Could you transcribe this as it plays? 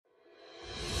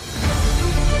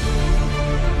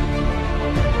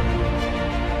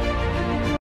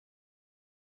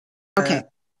Okay.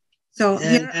 So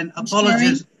and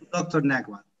apologies to Dr.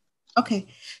 Nagwan. Okay.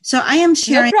 So I am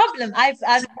sharing. No problem. I've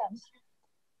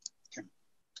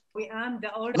We am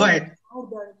the order. Go ahead.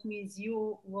 Order means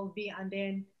you will be, and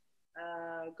then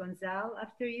Gonzal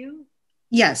after you.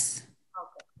 Yes.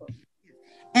 Okay. Cool.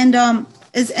 And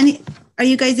are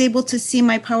you guys able to see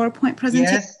my PowerPoint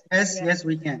presentation? Yes,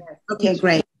 we can. Okay,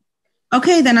 great.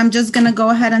 Okay, then I'm just gonna go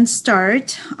ahead and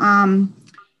start.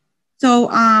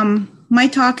 My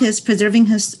talk is Preserving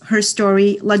Her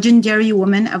Story, Legendary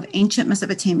Woman of Ancient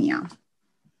Mesopotamia.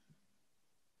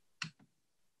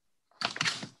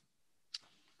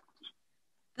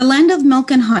 The land of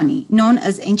milk and honey, known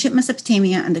as ancient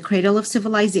Mesopotamia and the cradle of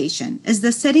civilization, is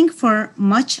the setting for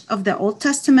much of the Old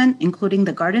Testament, including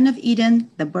the Garden of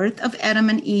Eden, the birth of Adam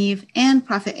and Eve, and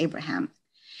Prophet Abraham.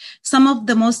 Some of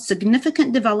the most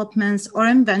significant developments or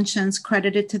inventions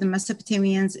credited to the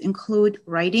Mesopotamians include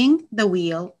writing, the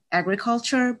wheel,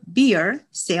 agriculture, beer,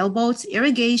 sailboats,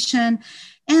 irrigation,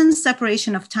 and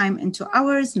separation of time into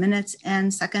hours, minutes,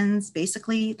 and seconds,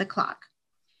 basically the clock.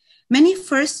 Many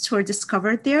firsts were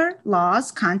discovered there: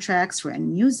 laws, contracts,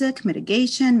 written music,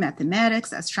 mitigation,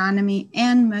 mathematics, astronomy,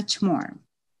 and much more.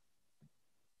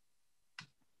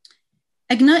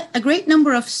 A great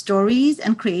number of stories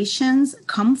and creations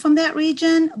come from that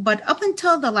region, but up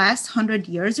until the last 100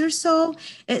 years or so,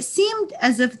 it seemed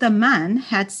as if the men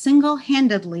had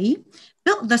single-handedly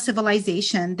built the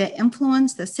civilization that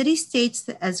influenced the city-states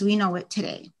as we know it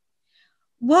today.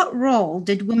 What role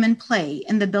did women play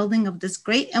in the building of this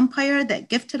great empire that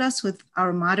gifted us with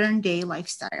our modern-day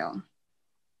lifestyle?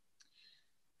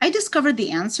 I discovered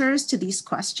the answers to these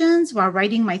questions while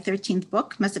writing my 13th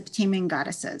book, Mesopotamian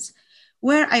Goddesses,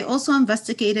 where I also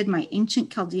investigated my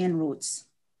ancient Chaldean roots.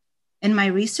 In my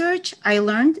research, I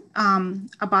learned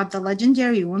about the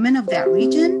legendary women of that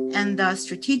region and the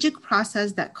strategic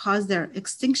process that caused their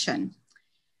extinction.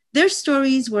 Their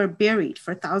stories were buried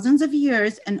for thousands of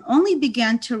years and only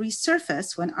began to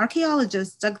resurface when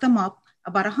archaeologists dug them up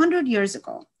about 100 years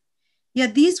ago.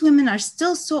 Yet these women are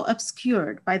still so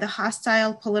obscured by the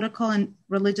hostile political and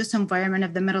religious environment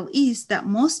of the Middle East that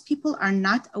most people are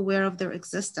not aware of their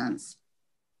existence.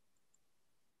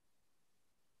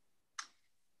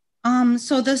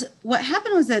 What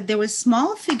happened was that there were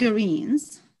small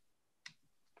figurines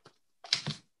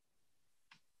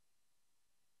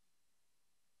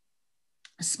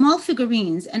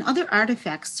and other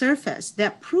artifacts surfaced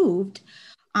that proved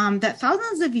that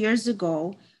thousands of years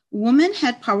ago, women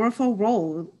had powerful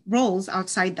roles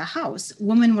outside the house.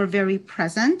 Women were very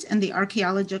present in the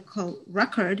archaeological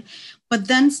record, but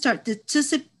then start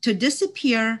to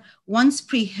disappear once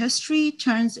prehistory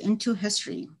turns into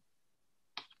history.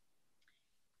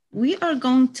 We are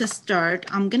going to start,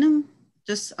 I'm gonna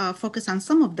just focus on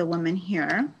some of the women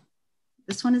here.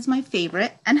 This one is my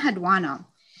favorite, Enheduanna.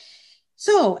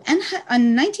 So in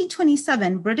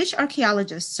 1927, British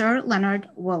archaeologist Sir Leonard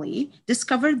Woolley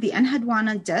discovered the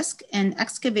Enheduanna disc in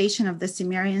excavation of the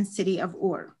Sumerian city of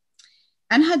Ur.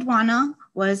 Enheduanna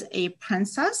was a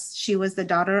princess. She was the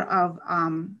daughter of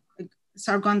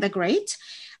Sargon the Great.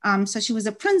 So she was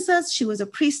a princess, she was a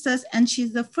priestess, and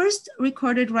she's the first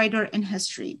recorded writer in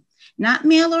history. Not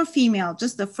male or female,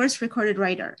 just the first recorded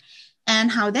writer.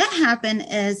 And how that happened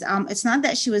is, it's not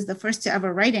that she was the first to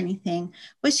ever write anything,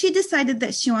 but she decided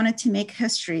that she wanted to make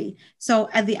history. So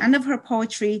at the end of her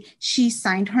poetry, she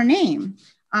signed her name.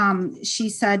 She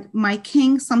said, "My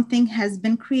king, something has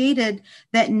been created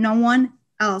that no one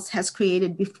else has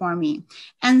created before me."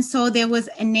 And so there was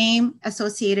a name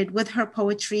associated with her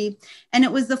poetry. And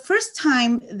it was the first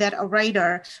time that a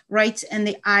writer writes in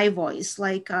the I voice,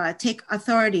 like take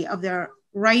authority of their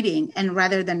writing and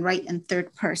rather than write in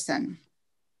third person.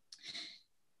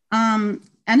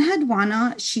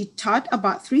 Enheduanna, she taught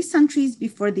about 3 centuries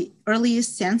before the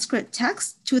earliest Sanskrit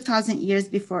text, 2,000 years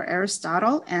before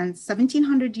Aristotle, and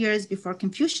 1,700 years before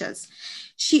Confucius.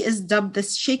 She is dubbed the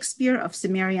Shakespeare of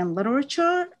Sumerian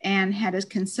literature and had a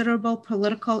considerable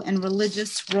political and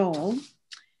religious role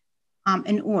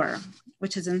in Ur,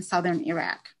 which is in southern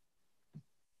Iraq.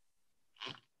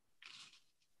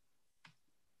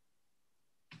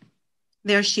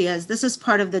 There she is. This is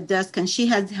part of the disc, and she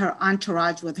has her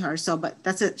entourage with her. So, but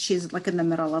that's it. She's like in the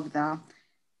middle of the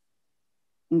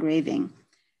engraving.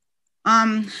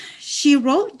 She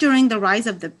wrote during the rise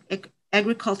of the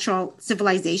agricultural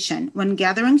civilization, when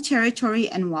gathering territory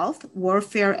and wealth,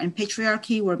 warfare, and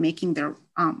patriarchy were making their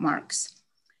marks.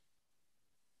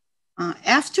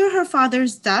 After her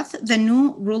father's death, the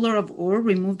new ruler of Ur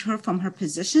removed her from her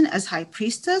position as high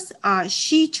priestess.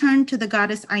 She turned to the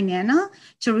goddess Inanna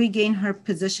to regain her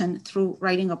position through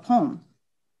writing a poem.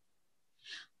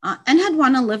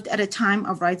 Enheduanna lived at a time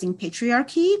of rising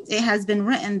patriarchy. It has been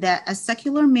written that as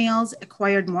secular males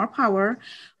acquired more power,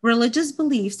 religious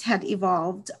beliefs had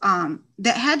evolved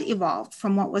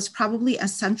from what was probably a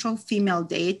central female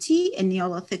deity in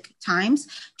Neolithic times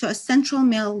to a central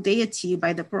male deity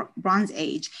by the Bronze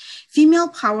Age. Female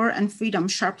power and freedom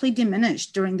sharply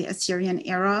diminished during the Assyrian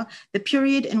era, the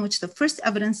period in which the first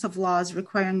evidence of laws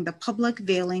requiring the public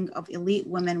veiling of elite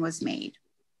women was made.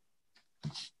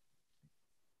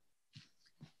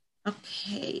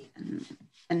 Okay, and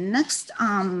the next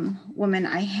woman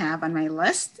I have on my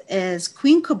list is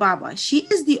Queen Kubaba. She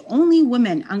is the only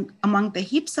woman among the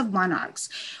heaps of monarchs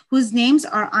whose names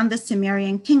are on the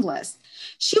Sumerian king list.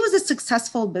 She was a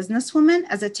successful businesswoman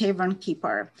as a tavern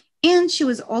keeper, and she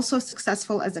was also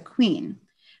successful as a queen.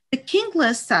 The king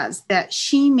list says that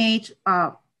she made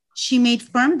firm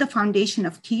the foundation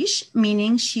of Kish,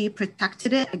 meaning she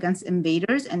protected it against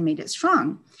invaders and made it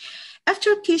strong.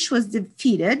 After Kish was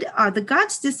defeated, the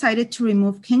gods decided to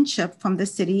remove kinship from the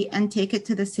city and take it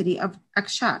to the city of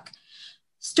Akshak.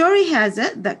 Story has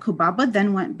it that Kubaba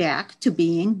then went back to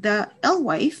being the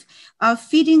alewife of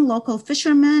feeding local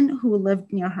fishermen who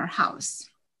lived near her house.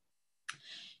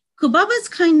 Kubaba's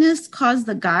kindness caused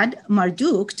the god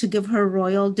Marduk to give her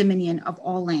royal dominion of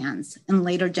all lands. In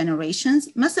later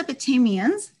generations,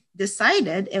 Mesopotamians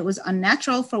decided it was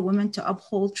unnatural for women to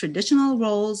uphold traditional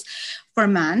roles for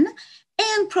men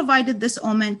and provided this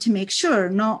omen to make sure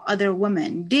no other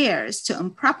woman dares to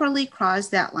improperly cross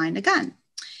that line again.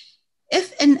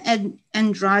 If an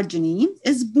androgyny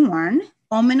is born,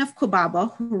 omen of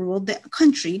Kubaba who ruled the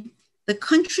country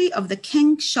of the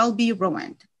king shall be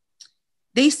ruined.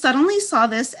 They suddenly saw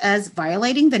this as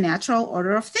violating the natural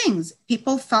order of things.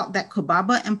 People felt that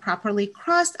Kubaba improperly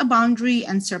crossed a boundary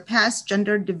and surpassed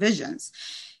gender divisions.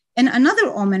 In another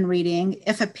omen reading,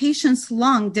 if a patient's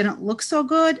lung didn't look so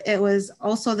good, it was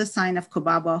also the sign of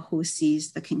Kubaba who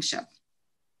seized the kingship.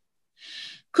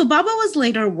 Kubaba was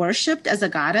later worshipped as a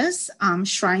goddess.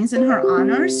 Shrines in her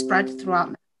honor spread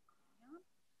throughout.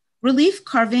 Relief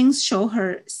carvings show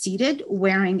her seated,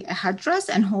 wearing a headdress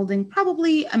and holding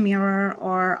probably a mirror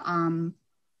or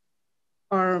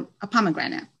a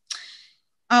pomegranate.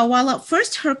 While at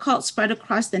first her cult spread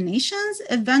across the nations,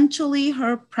 eventually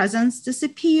her presence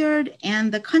disappeared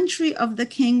and the country of the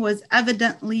king was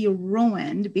evidently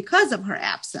ruined because of her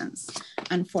absence,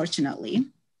 unfortunately.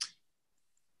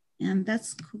 And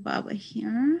that's Kubaba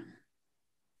here.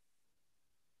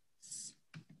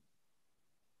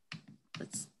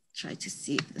 Let's try to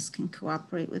see if this can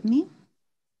cooperate with me.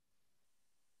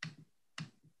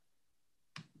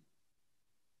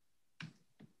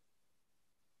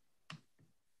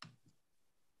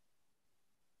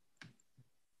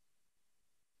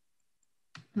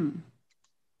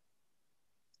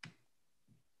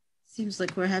 Seems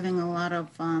like we're having a lot of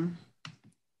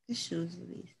issues with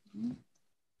these.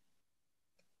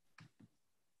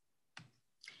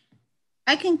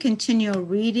 I can continue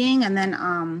reading and then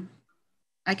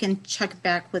I can check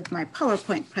back with my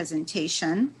PowerPoint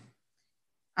presentation.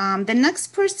 The next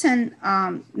person,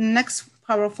 next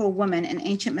powerful woman in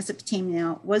ancient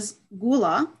Mesopotamia was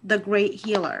Gula, the great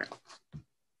healer.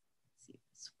 Let's see if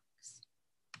this works.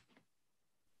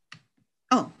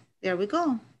 Oh, there we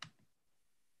go.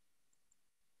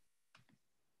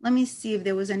 Let me see if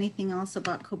there was anything else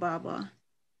about Kubaba.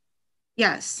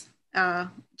 Yes,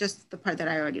 just the part that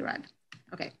I already read.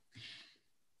 Okay.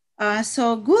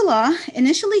 So Gula,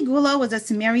 initially Gula was a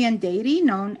Sumerian deity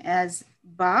known as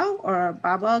Ba or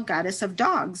Baba, goddess of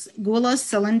dogs. Gula's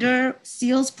cylinder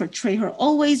seals portray her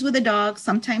always with a dog,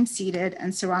 sometimes seated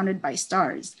and surrounded by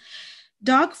stars.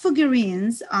 Dog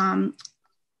figurines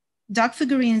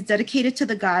dedicated to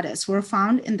the goddess were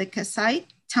found in the Kassite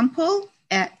temple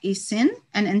at Isin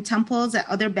and in temples at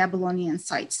other Babylonian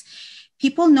sites.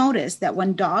 People noticed that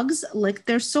when dogs licked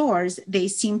their sores, they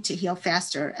seemed to heal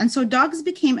faster. And so dogs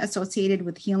became associated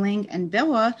with healing and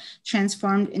Bewa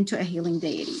transformed into a healing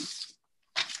deity.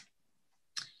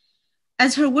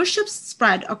 As her worship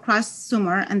spread across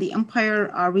Sumer and the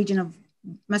empire region of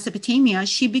Mesopotamia,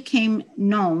 she became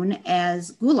known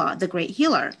as Gula, the great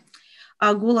healer.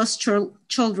 Gula's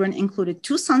children included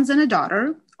 2 sons and a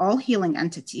daughter, all healing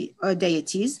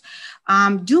deities.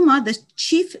 Duma, the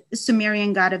chief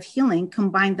Sumerian god of healing,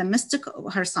 combined the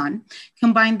mystical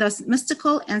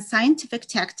and scientific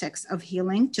tactics of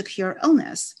healing to cure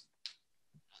illness.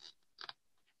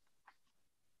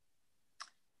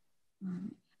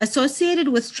 Associated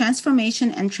with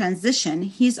transformation and transition,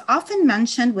 he's often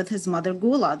mentioned with his mother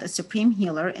Gula, the supreme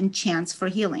healer, in chants for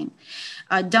healing.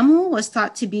 Damu was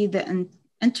thought to be the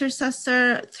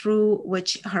intercessor through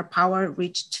which her power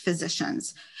reached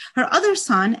physicians. Her other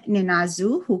son,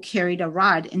 Ninazu, who carried a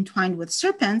rod entwined with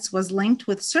serpents, was linked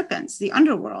with serpents, the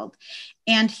underworld,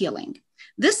 and healing.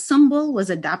 This symbol was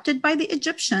adopted by the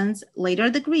Egyptians, later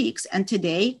the Greeks, and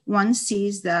today one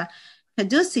sees the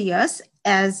caduceus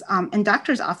as in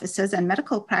doctors' offices and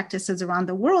medical practices around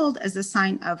the world as a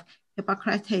sign of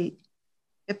Hippocrates,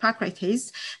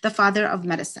 the father of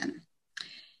medicine.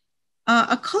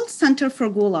 A cult center for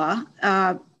Gula,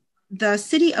 the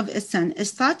city of Isin,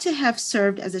 is thought to have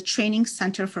served as a training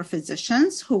center for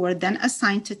physicians who were then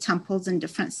assigned to temples in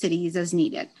different cities as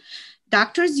needed.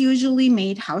 Doctors usually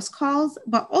made house calls,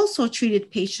 but also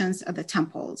treated patients at the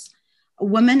temples.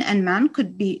 Women and men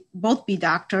could both be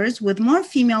doctors, with more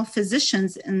female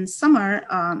physicians in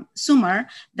Sumer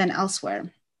than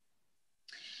elsewhere.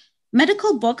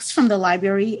 Medical books from the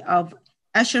library of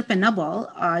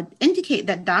Ashurbanipal indicate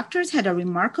that doctors had a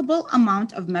remarkable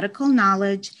amount of medical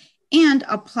knowledge and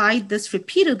applied this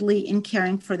repeatedly in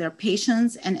caring for their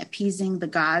patients and appeasing the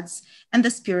gods and the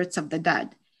spirits of the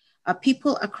dead.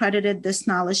 People accredited this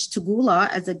knowledge to Gula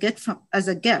as a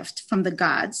gift from the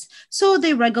gods, so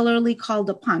they regularly called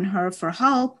upon her for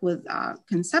help with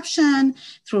conception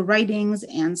through writings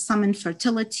and summoned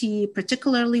fertility,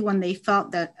 particularly when they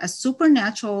felt that a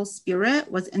supernatural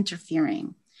spirit was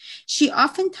interfering. She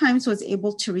oftentimes was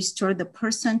able to restore the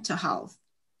person to health.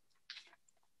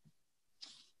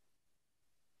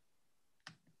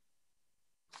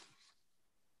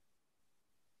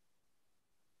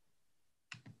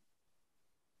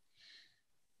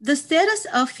 The status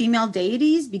of female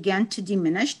deities began to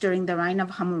diminish during the reign of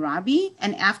Hammurabi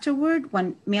and afterward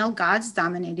when male gods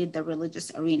dominated the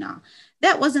religious arena.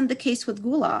 That wasn't the case with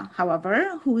Gula,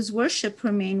 however, whose worship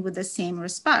remained with the same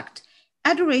respect.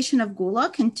 Adoration of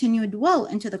Gula continued well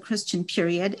into the Christian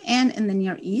period, and in the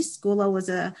Near East, Gula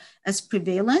was as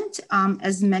prevalent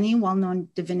as many well-known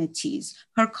divinities.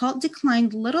 Her cult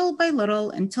declined little by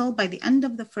little until by the end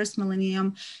of the first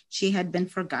millennium, she had been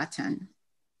forgotten.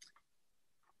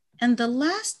 And the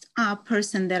last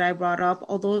person that I brought up,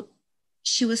 although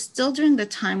she was still during the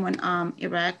time when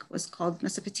Iraq was called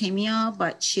Mesopotamia,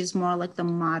 but she's more like the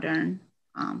modern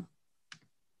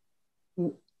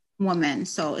woman.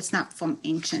 So it's not from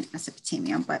ancient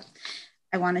Mesopotamia, but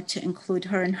I wanted to include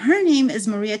her. And her name is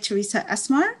Maria Theresa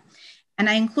Esmar. And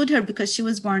I include her because she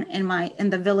was born in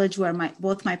the village where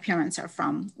both my parents are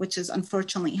from, which is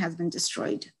unfortunately has been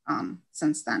destroyed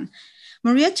since then.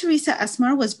 Maria Theresa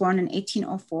Esmar was born in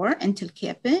 1804 in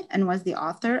Tilkepe and was the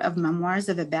author of Memoirs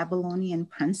of a Babylonian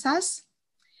Princess,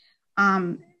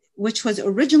 which was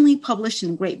originally published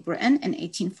in Great Britain in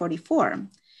 1844.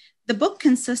 The book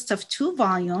consists of 2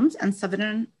 volumes and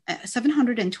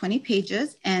 720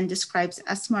 pages and describes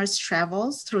Esmar's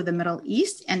travels through the Middle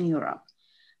East and Europe.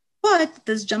 But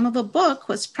this gem of a book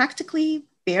was practically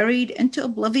buried into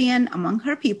oblivion among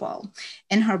her people.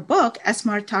 In her book,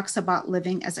 Esmar talks about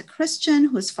living as a Christian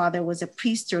whose father was a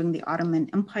priest during the Ottoman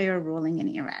Empire ruling in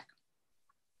Iraq.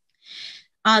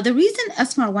 The reason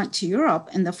Esmar went to Europe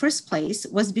in the first place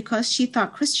was because she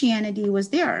thought Christianity was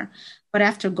there. But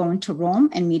after going to Rome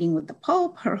and meeting with the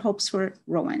Pope, her hopes were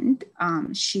ruined.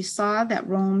 She saw that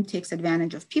Rome takes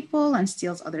advantage of people and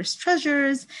steals others'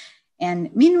 treasures.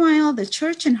 And meanwhile, the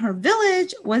church in her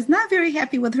village was not very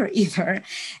happy with her either,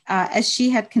 as she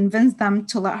had convinced them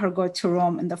to let her go to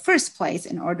Rome in the first place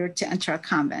in order to enter a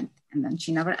convent. And then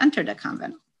she never entered a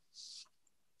convent.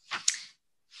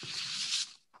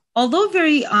 Although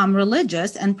very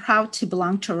religious and proud to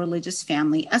belong to a religious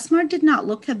family, Esmar did not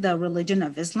look at the religion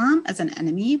of Islam as an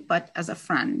enemy, but as a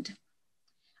friend.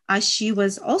 She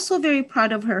was also very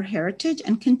proud of her heritage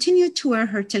and continued to wear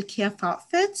her tilkiaf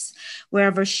outfits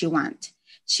wherever she went.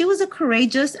 She was a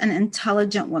courageous and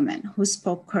intelligent woman who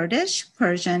spoke Kurdish,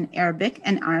 Persian, Arabic,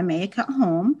 and Aramaic at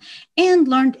home and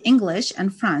learned English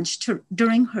and French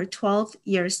during her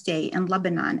 12-year stay in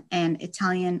Lebanon and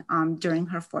Italian during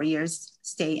her 4 years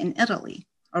stay in Italy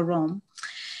or Rome.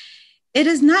 It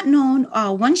is not known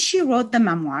when she wrote the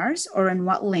memoirs or in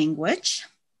what language.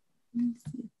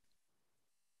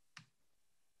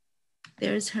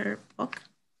 There's her book.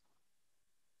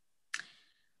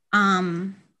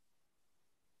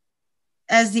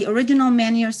 As the original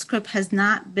manuscript has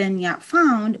not been yet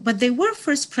found, but they were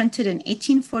first printed in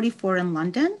 1844 in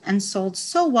London and sold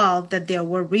so well that there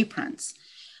were reprints.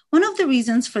 One of the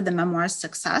reasons for the memoir's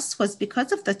success was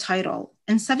because of the title.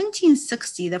 In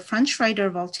 1760, the French writer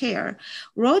Voltaire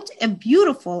wrote a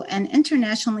beautiful and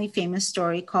internationally famous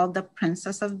story called The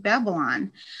Princess of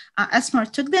Babylon. Esmar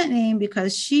took that name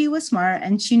because she was smart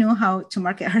and she knew how to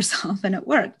market herself, and it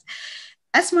worked.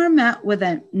 Esmer met with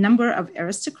a number of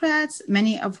aristocrats,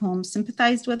 many of whom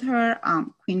sympathized with her.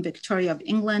 Queen Victoria of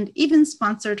England even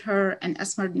sponsored her, and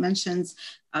Esmer mentions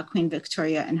Queen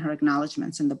Victoria in her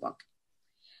acknowledgements in the book.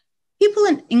 People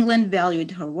in England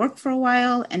valued her work for a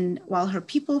while, and while her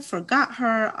people forgot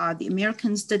her, the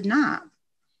Americans did not.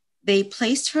 They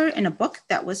placed her in a book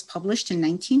that was published in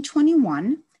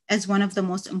 1921 as one of the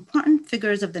most important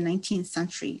figures of the 19th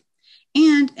century.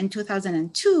 And in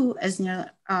 2002,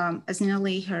 as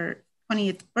nearly her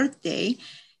 20th birthday,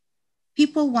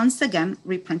 people once again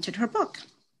reprinted her book.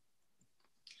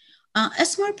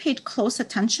 Esmer paid close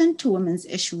attention to women's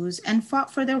issues and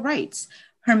fought for their rights.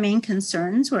 Her main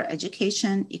concerns were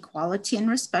education, equality, and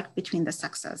respect between the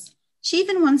sexes. She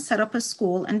even once set up a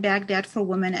school in Baghdad for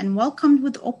women and welcomed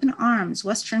with open arms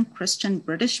Western Christian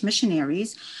British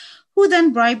missionaries, who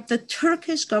then bribed the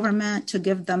Turkish government to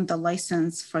give them the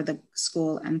license for the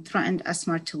school and threatened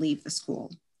Esmer to leave the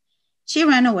school. She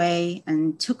ran away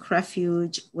and took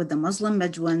refuge with the Muslim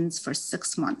Bedouins for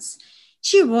 6 months.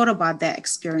 She wrote about that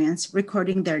experience,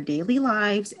 recording their daily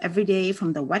lives every day,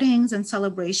 from the weddings and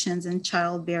celebrations and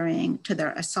childbearing to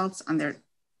their assaults on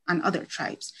other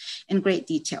tribes, in great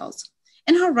details.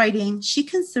 In her writing, she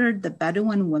considered the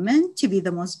Bedouin women to be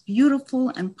the most beautiful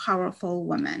and powerful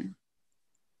women.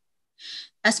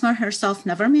 Esmer herself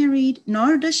never married,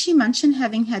 nor does she mention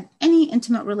having had any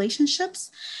intimate relationships.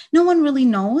 No one really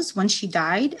knows when she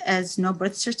died, as no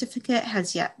birth certificate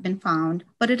has yet been found,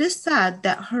 but it is said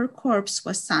that her corpse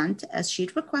was sent, as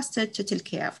she'd requested, to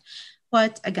Tilkiev.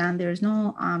 But again, there is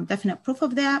no definite proof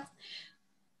of that.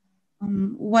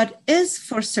 What is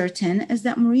for certain is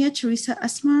that Maria Theresa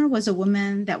Esmer was a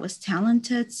woman that was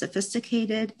talented,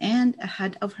 sophisticated, and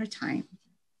ahead of her time.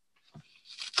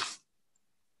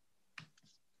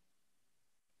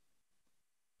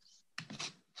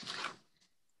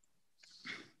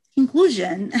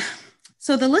 Conclusion.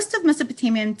 So the list of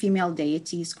Mesopotamian female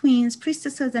deities, queens,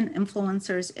 priestesses, and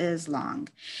influencers is long.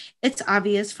 It's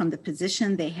obvious from the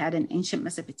position they had in ancient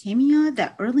Mesopotamia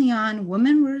that early on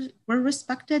women were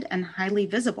respected and highly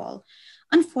visible.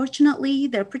 Unfortunately,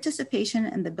 their participation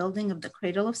in the building of the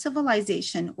cradle of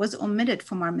civilization was omitted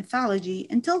from our mythology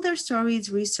until their stories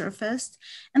resurfaced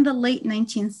in the late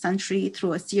 19th century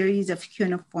through a series of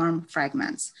cuneiform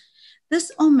fragments.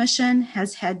 This omission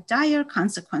has had dire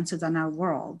consequences on our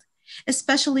world,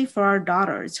 especially for our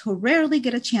daughters, who rarely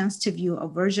get a chance to view a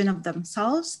version of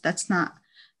themselves that's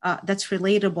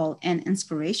relatable and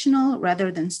inspirational, rather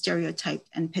than stereotyped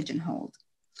and pigeonholed.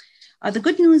 The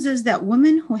good news is that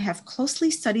women who have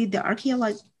closely studied the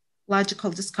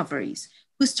archaeological discoveries,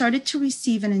 who started to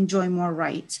receive and enjoy more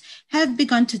rights, have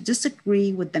begun to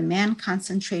disagree with the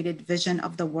man-concentrated vision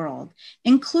of the world,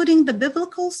 including the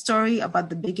biblical story about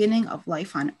the beginning of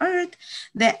life on earth,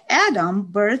 that Adam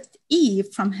birthed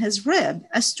Eve from his rib,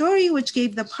 a story which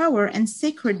gave the power and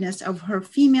sacredness of her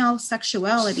female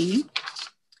sexuality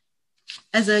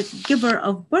as a giver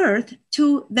of birth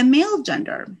to the male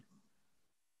gender.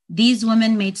 These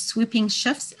women made sweeping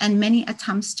shifts and many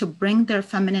attempts to bring their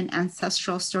feminine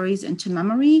ancestral stories into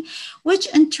memory, which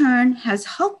in turn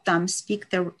has helped them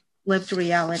speak their lived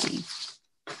reality.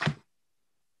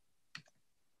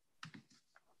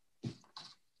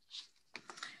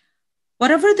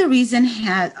 Whatever the reason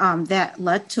that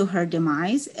led to her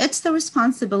demise, it's the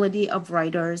responsibility of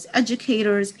writers,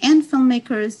 educators, and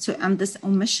filmmakers to end this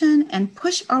omission and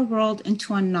push our world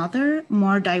into another,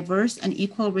 more diverse and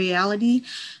equal reality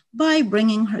by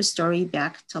bringing her story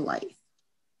back to life.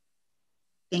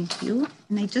 Thank you.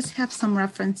 And I just have some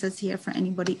references here for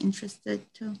anybody interested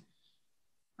to.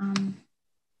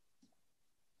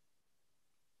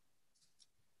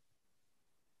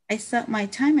 I set my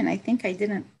time and I think I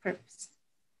didn't go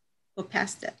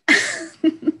past it.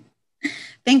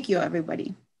 Thank you,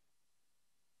 everybody.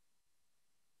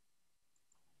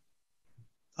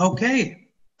 Okay.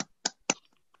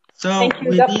 So thank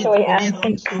you, Dr.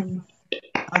 Weam.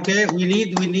 Okay, we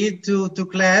need to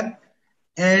clap,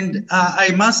 and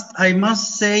I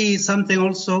must say something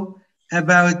also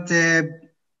about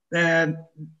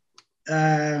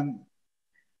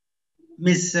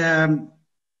Miss Namou,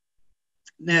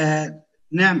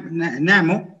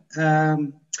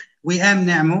 Weam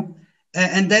Namou,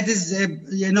 and that is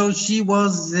she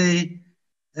was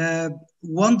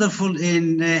wonderful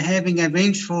in having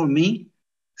arranged for me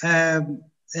an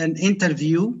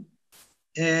interview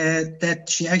that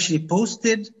she actually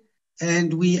posted,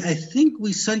 and I think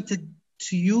we sent it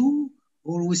to you,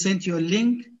 or we sent you a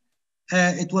link.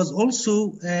 It was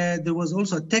also there was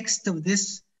also a text of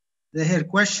this, her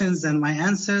questions and my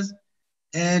answers,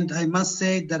 and I must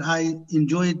say that I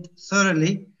enjoyed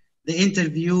thoroughly the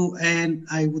interview, and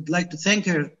I would like to thank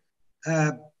her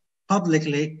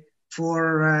publicly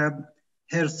for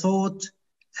her thought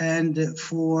and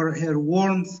for her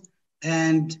warmth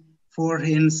and for her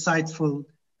insightful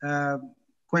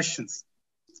questions.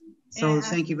 So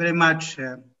thank you very much.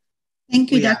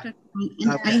 Thank you, Dr.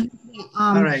 Okay.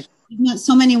 All right. We've met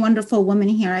so many wonderful women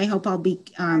here. I hope I'll be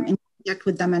in contact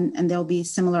with them and there'll be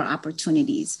similar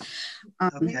opportunities.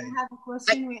 Okay. I have a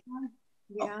question.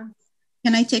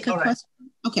 Can I take a question?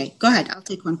 Okay, go ahead. I'll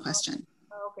take one question.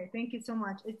 Okay, thank you so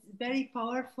much. It's very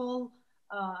powerful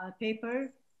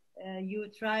paper. You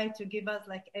try to give us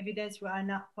like evidence we are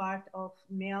not part of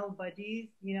male bodies,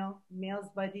 you know, male's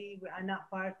body. We are not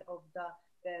part of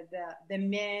the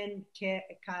man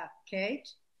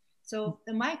cage. So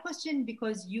my question,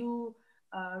 because you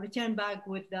return back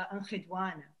with the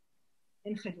Inkhidwana.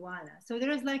 So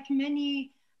there is like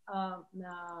many, what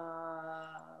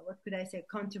could I say,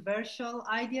 controversial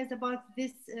ideas about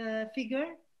this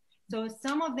figure. So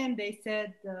some of them, they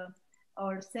said,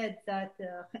 said that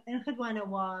Inkhidwana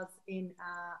was in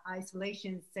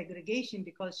isolation segregation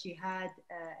because she had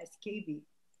a scabies.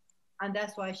 And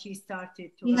that's why she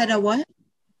started to— You had a what?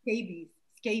 Scabies.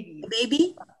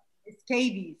 Baby?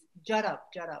 Scabies. Jarab.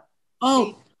 Oh,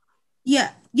 scabies.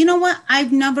 Yeah. You know what?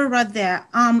 I've never read that.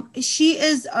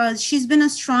 She's been a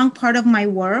strong part of my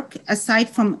work, aside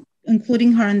from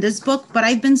including her in this book, but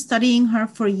I've been studying her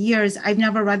for years. I've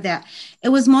never read that. It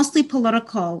was mostly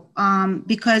political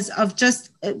because of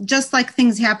just like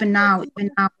things happen now,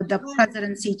 even now with the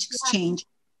presidency change.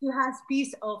 She has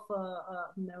piece of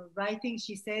writing.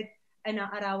 She said,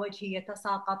 أنا أرى وجهي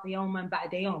يتساقط يوما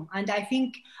بعد يوم. And I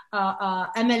think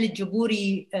Amal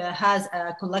al-Jaburi has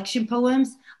a collection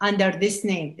poems under this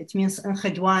name. It means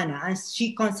Inkhidwana, and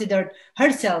she considered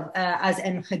herself as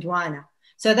Inkhidwana.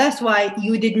 So that's why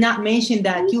you did not mention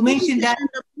that. You mentioned that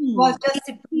was just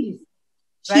a piece.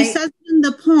 Right? She says in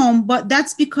the poem, but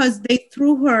that's because they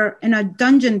threw her in a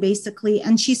dungeon, basically.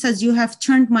 And she says, "You have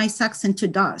turned my sex into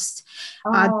dust."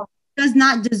 Does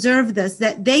not deserve this,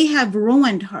 that they have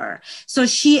ruined her. So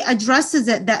she addresses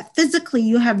it that physically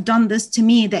you have done this to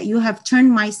me, that you have turned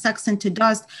my sex into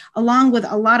dust, along with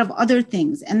a lot of other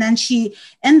things. And then she,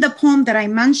 in the poem that I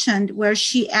mentioned, where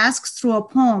she asks through a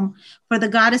poem for the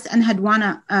goddess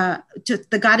Enheduanna,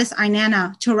 the goddess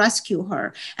Inanna, to rescue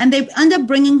her. And they end up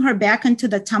bringing her back into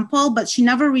the temple, but she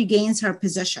never regains her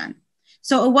position.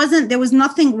 So there was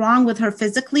nothing wrong with her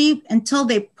physically until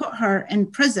they put her in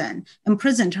prison,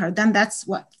 imprisoned her. Then that's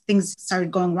what things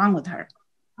started going wrong with her.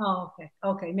 Oh,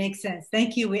 okay, makes sense.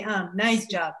 Thank you, Weam. Nice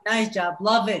job.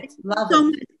 Love it.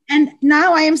 And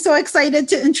now I am so excited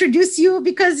to introduce you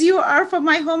because you are from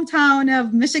my hometown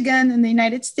of Michigan in the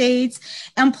United States.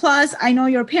 And plus, I know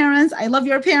your parents. I love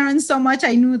your parents so much.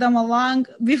 I knew them long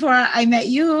before I met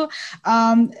you.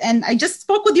 And I just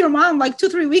spoke with your mom like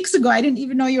 2-3 weeks ago. I didn't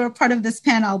even know you were part of this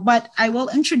panel, but I will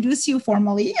introduce you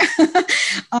formally.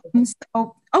 I'm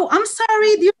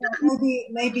sorry.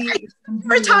 Maybe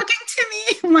you're talking to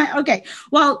me. Okay.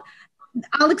 Well,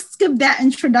 I'll skip that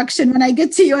introduction when I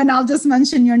get to you, and I'll just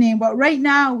mention your name. But right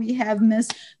now we have Miss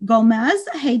Gomez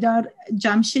Haydar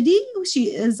Jamshidi.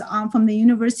 She is from the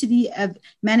University of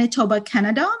Manitoba,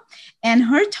 Canada. And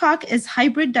her talk is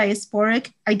Hybrid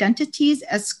Diasporic Identities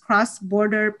as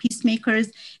Cross-Border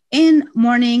Peacemakers in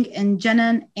Mourning in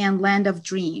Jenin and Land of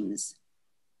Dreams.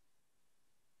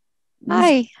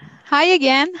 Hi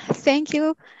again. Thank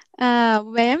you,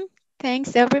 Wim.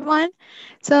 Thanks, everyone.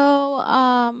 So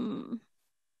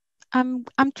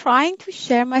I'm trying to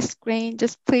share my screen.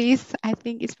 Just please, I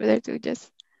think it's better to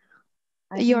just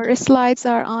your slides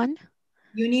are on.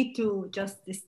 You need to just